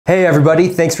Hey everybody,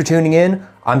 thanks for tuning in.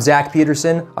 I'm Zach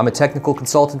Peterson. I'm a technical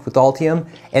consultant with Altium,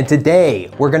 and today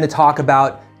we're going to talk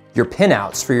about your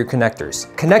pinouts for your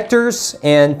connectors. Connectors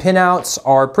and pinouts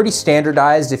are pretty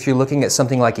standardized if you're looking at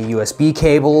something like a USB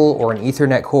cable or an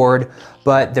Ethernet cord,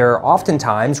 but there are often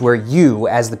times where you,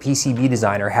 as the PCB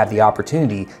designer, have the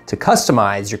opportunity to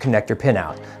customize your connector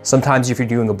pinout. Sometimes if you're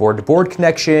doing a board-to-board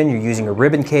connection, you're using a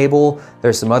ribbon cable.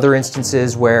 There's some other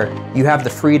instances where you have the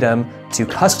freedom to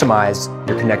customize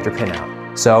your connector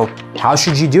pinout. So how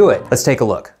should you do it? Let's take a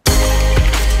look.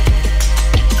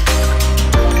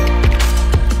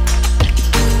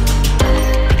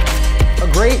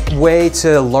 A great way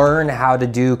to learn how to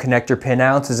do connector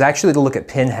pinouts is actually to look at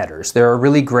pin headers. They're a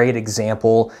really great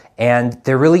example, and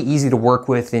they're really easy to work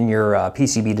with in your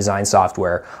PCB design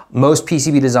software. Most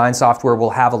PCB design software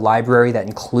will have a library that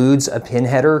includes a pin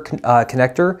header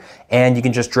connector, and you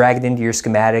can just drag it into your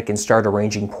schematic and start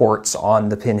arranging ports on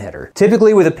the pin header.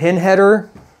 Typically with a pin header,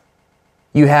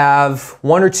 you have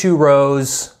 1 or 2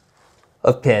 rows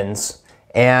of pins,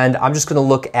 and I'm just going to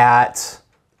look at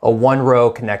a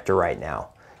 1-row connector right now.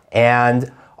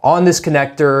 And on this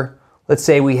connector, let's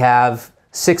say we have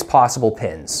 6 possible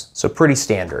pins, so pretty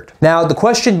standard. Now the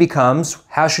question becomes,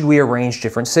 how should we arrange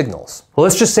different signals? Well,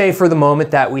 let's just say for the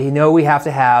moment that we know we have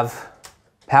to have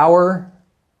power,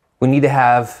 we need to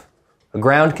have a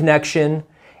ground connection,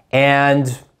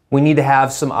 and we need to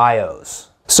have some IOs.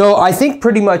 So I think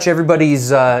pretty much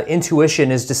everybody's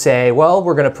intuition is to say, well,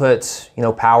 we're going to put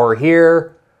power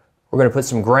here, we're going to put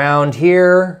some ground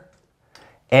here,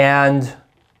 and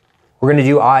we're going to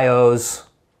do IOs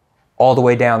all the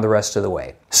way down the rest of the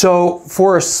way. So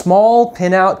for a small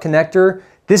pinout connector,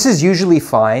 this is usually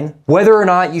fine. Whether or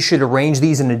not you should arrange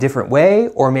these in a different way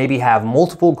or maybe have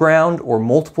multiple ground or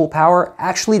multiple power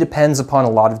actually depends upon a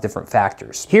lot of different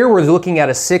factors. Here we're looking at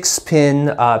a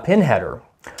 6-pin pin header.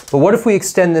 But what if we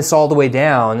extend this all the way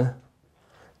down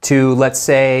to, let's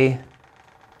say,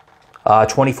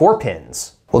 24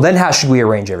 pins? Well, then how should we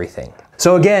arrange everything?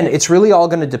 So again, it's really all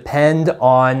going to depend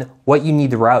on what you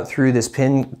need to route through this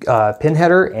pin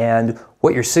header and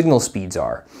what your signal speeds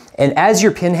are. And as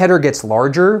your pin header gets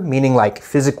larger, meaning like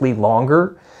physically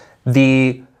longer,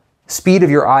 the speed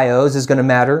of your IOs is going to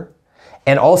matter.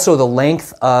 And also the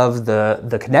length of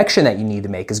the connection that you need to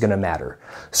make is going to matter.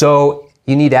 So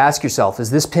you need to ask yourself,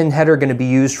 is this pin header going to be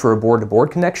used for a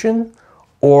board-to-board connection?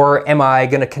 Or am I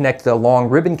going to connect the long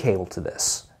ribbon cable to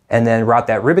this and then route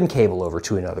that ribbon cable over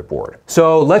to another board?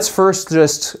 So let's first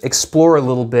just explore a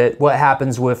little bit what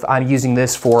happens if I'm using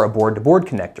this for a board-to-board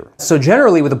connector. So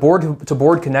generally with a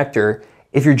board-to-board connector,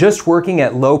 if you're just working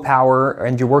at low power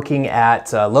and you're working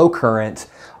at low current,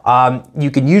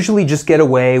 you can usually just get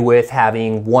away with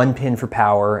having 1 pin for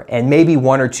power and maybe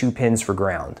 1 or 2 pins for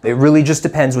ground. It really just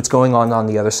depends what's going on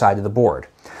the other side of the board.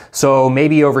 So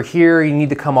maybe over here you need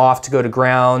to come off to go to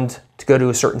ground, to go to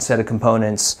a certain set of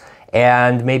components,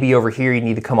 and maybe over here you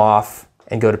need to come off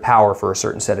and go to power for a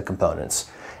certain set of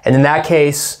components. And in that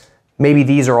case, maybe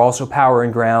these are also power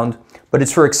and ground, but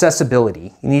it's for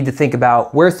accessibility. You need to think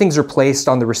about where things are placed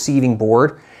on the receiving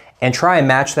board and try and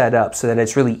match that up so that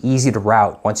it's really easy to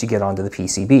route once you get onto the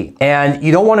PCB. And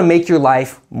you don't want to make your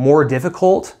life more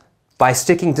difficult by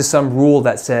sticking to some rule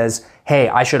that says, hey,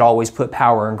 I should always put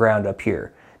power and ground up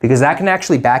here, because that can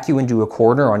actually back you into a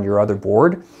corner on your other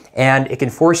board, and it can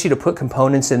force you to put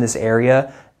components in this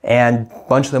area and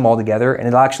bunch them all together, and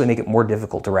it'll actually make it more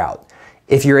difficult to route.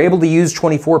 If you're able to use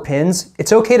 24 pins,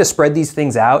 it's okay to spread these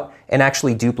things out and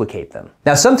actually duplicate them.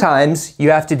 Now sometimes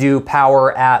you have to do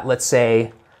power at, let's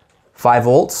say, 5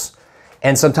 volts,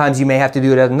 and sometimes you may have to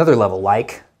do it at another level,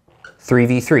 like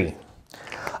 3v3.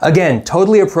 Again,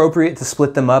 totally appropriate to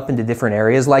split them up into different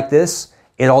areas like this.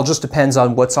 It all just depends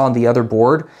on what's on the other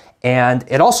board, and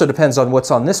it also depends on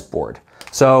what's on this board.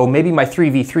 So maybe my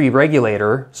 3v3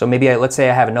 regulator, so maybe let's say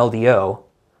I have an LDO,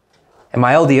 and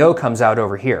my LDO comes out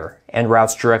over here and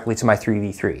routes directly to my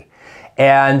 3v3.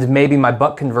 And maybe my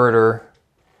buck converter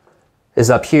is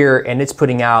up here and it's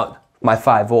putting out my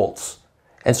 5 volts.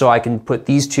 And so I can put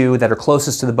these 2 that are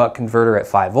closest to the buck converter at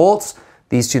 5 volts,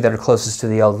 these 2 that are closest to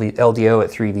the LDO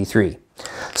at 3v3.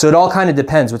 So it all kind of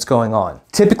depends what's going on.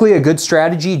 Typically a good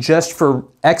strategy just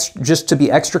to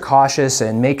be extra cautious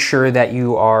and make sure that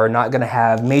you are not going to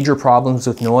have major problems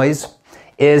with noise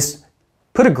is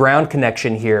put a ground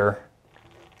connection here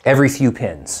every few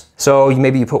pins. So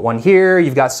maybe you put one here,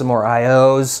 you've got some more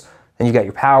IOs, then you've got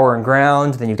your power and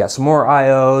ground, then you've got some more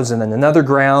IOs, and then another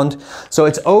ground. So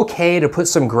it's okay to put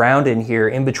some ground in here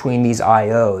in between these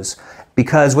IOs,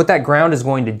 because what that ground is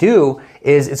going to do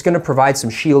is it's going to provide some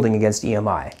shielding against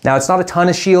EMI. Now it's not a ton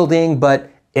of shielding,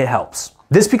 but it helps.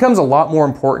 This becomes a lot more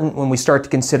important when we start to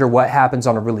consider what happens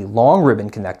on a really long ribbon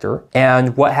connector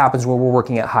and what happens when we're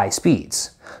working at high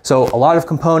speeds. So a lot of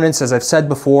components, as I've said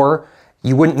before,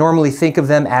 you wouldn't normally think of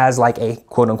them as like a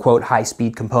quote-unquote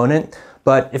high-speed component,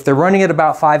 but if they're running at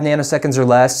about 5 nanoseconds or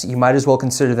less, you might as well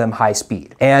consider them high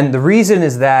speed. And the reason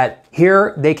is that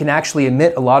here they can actually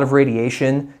emit a lot of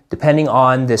radiation depending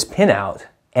on this pinout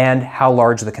and how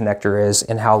large the connector is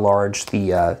and how large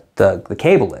the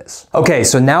cable is. Okay,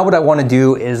 so now what I want to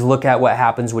do is look at what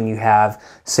happens when you have,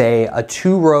 say, a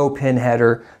 2-row pin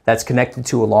header that's connected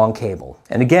to a long cable.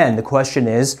 And again, the question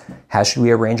is, how should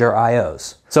we arrange our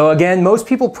IOs? So again, most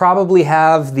people probably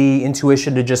have the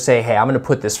intuition to just say, hey, I'm going to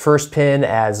put this first pin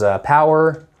as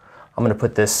power, I'm going to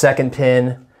put this second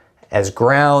pin as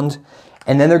ground,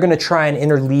 and then they're going to try and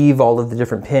interleave all of the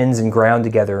different pins and ground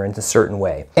together in a certain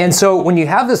way. And so when you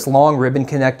have this long ribbon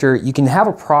connector, you can have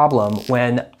a problem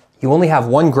when you only have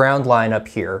one ground line up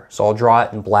here. So I'll draw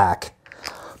it in black.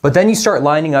 But then you start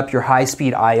lining up your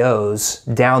high-speed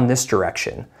IOs down this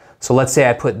direction. So let's say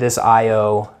I put this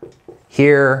IO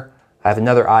here, I have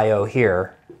another IO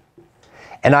here,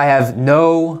 and I have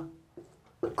no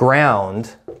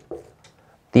ground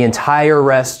the entire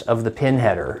rest of the pin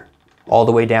header all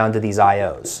the way down to these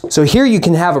IOs. So here you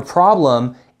can have a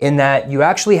problem in that you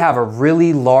actually have a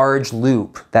really large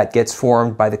loop that gets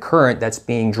formed by the current that's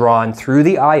being drawn through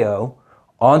the IO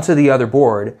onto the other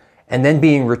board and then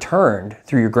being returned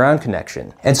through your ground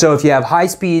connection. And so if you have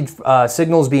high-speed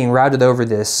signals being routed over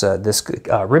this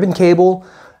ribbon cable,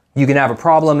 you can have a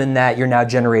problem in that you're now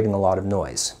generating a lot of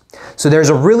noise. So there's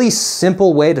a really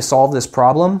simple way to solve this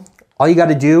problem. All you got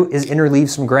to do is interleave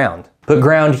some ground. Put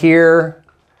ground here.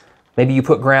 Maybe you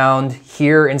put ground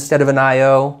here instead of an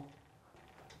IO.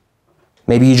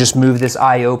 Maybe you just move this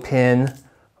IO pin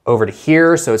over to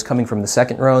here so it's coming from the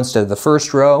second row instead of the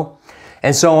first row,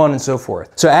 and so on and so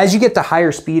forth. So as you get to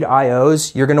higher speed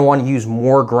IOs, you're going to want to use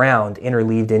more ground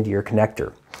interleaved into your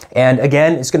connector. And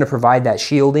again, it's going to provide that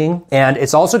shielding, and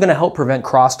it's also going to help prevent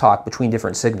crosstalk between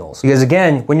different signals. Because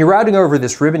again, when you're routing over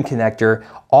this ribbon connector,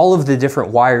 all of the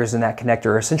different wires in that connector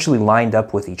are essentially lined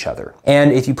up with each other.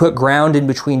 And if you put ground in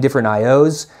between different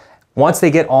IOs, once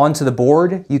they get onto the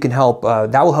board, you can help,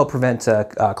 that will help prevent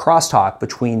crosstalk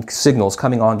between signals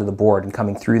coming onto the board and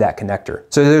coming through that connector.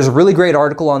 So there's a really great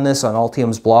article on this on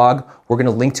Altium's blog. We're going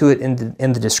to link to it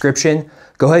in the description.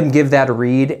 Go ahead and give that a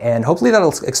read, and hopefully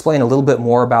that'll explain a little bit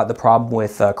more about the problem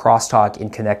with crosstalk in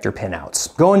connector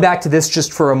pinouts. Going back to this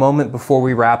just for a moment before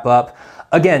we wrap up,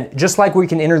 again, just like we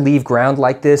can interleave ground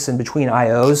like this in between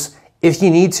IOs, if you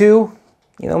need to,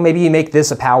 maybe you make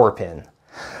this a power pin.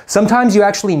 Sometimes you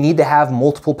actually need to have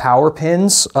multiple power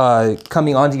pins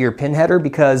coming onto your pin header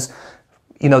because,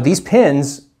 these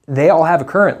pins, they all have a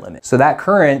current limit. So that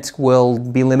current will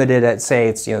be limited at, say,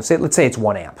 let's say it's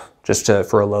 1 amp, just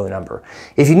for a low number.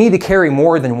 If you need to carry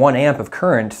more than 1 amp of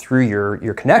current through your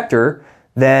connector,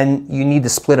 then you need to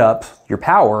split up your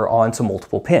power onto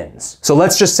multiple pins. So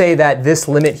let's just say that this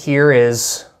limit here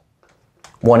is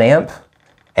 1 amp,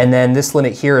 and then this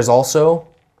limit here is also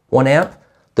 1 amp.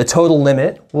 The total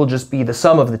limit will just be the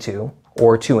sum of the two,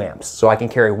 or 2 amps. So I can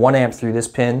carry 1 amp through this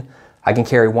pin, I can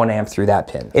carry 1 amp through that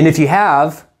pin. And if you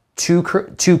have two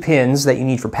pins that you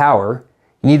need for power,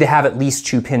 you need to have at least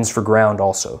 2 pins for ground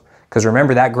also. Because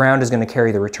remember, that ground is going to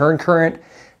carry the return current,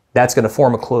 that's going to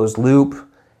form a closed loop.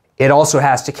 It also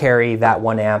has to carry that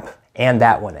 1 amp and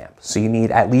that 1 amp. So you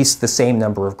need at least the same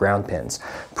number of ground pins.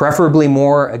 Preferably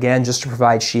more, again, just to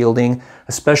provide shielding,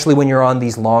 especially when you're on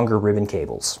these longer ribbon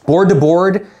cables. Board to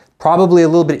board, probably a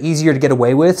little bit easier to get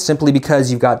away with simply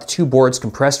because you've got the 2 boards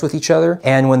compressed with each other.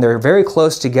 And when they're very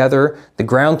close together, the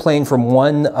ground plane from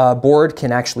one board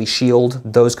can actually shield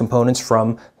those components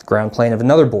from the ground plane of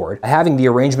another board. Having the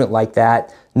arrangement like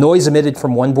that, noise emitted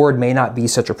from one board may not be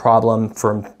such a problem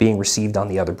from being received on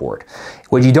the other board.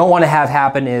 What you don't want to have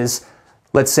happen is,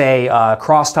 let's say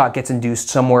crosstalk gets induced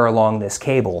somewhere along this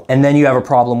cable, and then you have a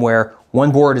problem where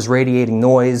one board is radiating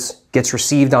noise, gets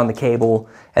received on the cable,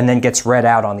 and then gets read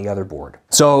out on the other board.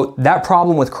 So that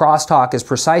problem with crosstalk is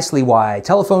precisely why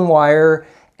telephone wire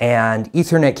and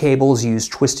Ethernet cables use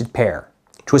twisted pair.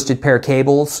 Twisted pair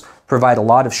cables provide a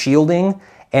lot of shielding,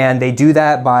 and they do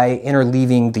that by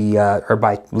interleaving or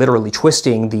by literally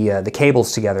twisting the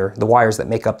cables together, the wires that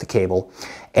make up the cable.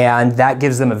 and that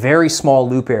gives them a very small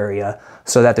loop area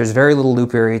so that there's very little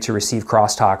loop area to receive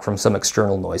crosstalk from some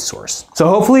external noise source. So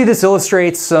hopefully this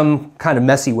illustrates some kind of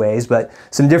messy ways, but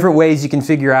some different ways you can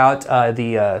figure out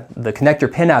the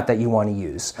connector pinout that you want to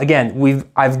use. Again,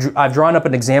 I've drawn up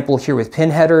an example here with pin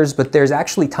headers, but there's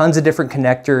actually tons of different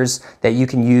connectors that you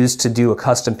can use to do a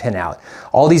custom pinout.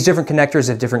 All these different connectors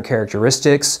have different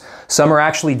characteristics. Some are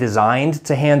actually designed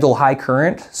to handle high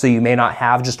current, so you may not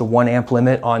have just a 1 amp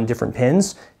limit on different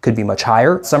pins. Could be much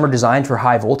higher. Some are designed for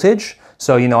high voltage.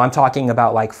 So, I'm talking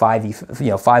about like 5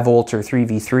 volt or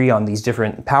 3v3 on these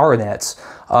different power nets,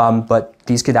 but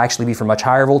these could actually be for much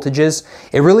higher voltages.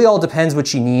 It really all depends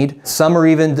what you need. Some are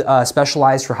even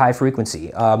specialized for high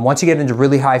frequency. Once you get into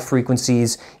really high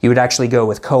frequencies, you would actually go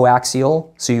with coaxial.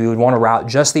 So you would want to route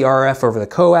just the RF over the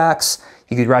coax.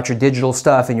 You could route your digital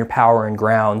stuff and your power and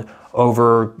ground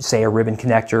over, say, a ribbon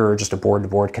connector or just a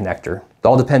board-to-board connector. It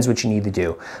all depends what you need to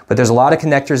do. But there's a lot of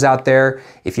connectors out there.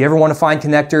 If you ever want to find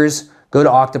connectors, go to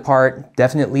Octopart.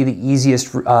 Definitely the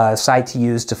easiest site to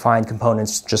use to find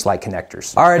components just like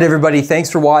connectors. All right, everybody, thanks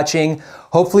for watching.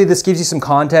 Hopefully this gives you some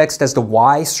context as to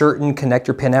why certain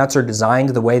connector pinouts are designed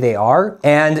the way they are,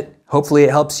 and hopefully it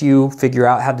helps you figure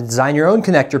out how to design your own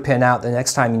connector pinout the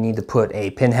next time you need to put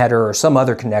a pin header or some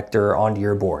other connector onto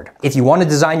your board. If you want to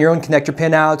design your own connector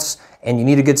pinouts and you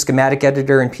need a good schematic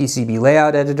editor and PCB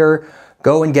layout editor,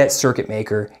 go and get Circuit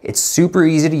Maker. It's super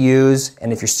easy to use,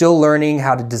 and if you're still learning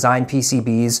how to design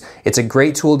PCBs, it's a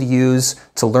great tool to use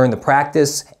to learn the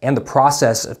practice and the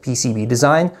process of PCB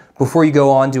design before you go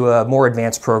on to a more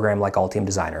advanced program like Altium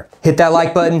Designer. Hit that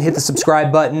like button, hit the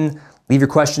subscribe button, leave your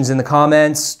questions in the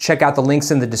comments, check out the links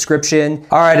in the description.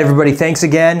 All right, everybody, thanks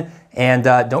again, and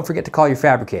don't forget to call your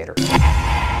fabricator.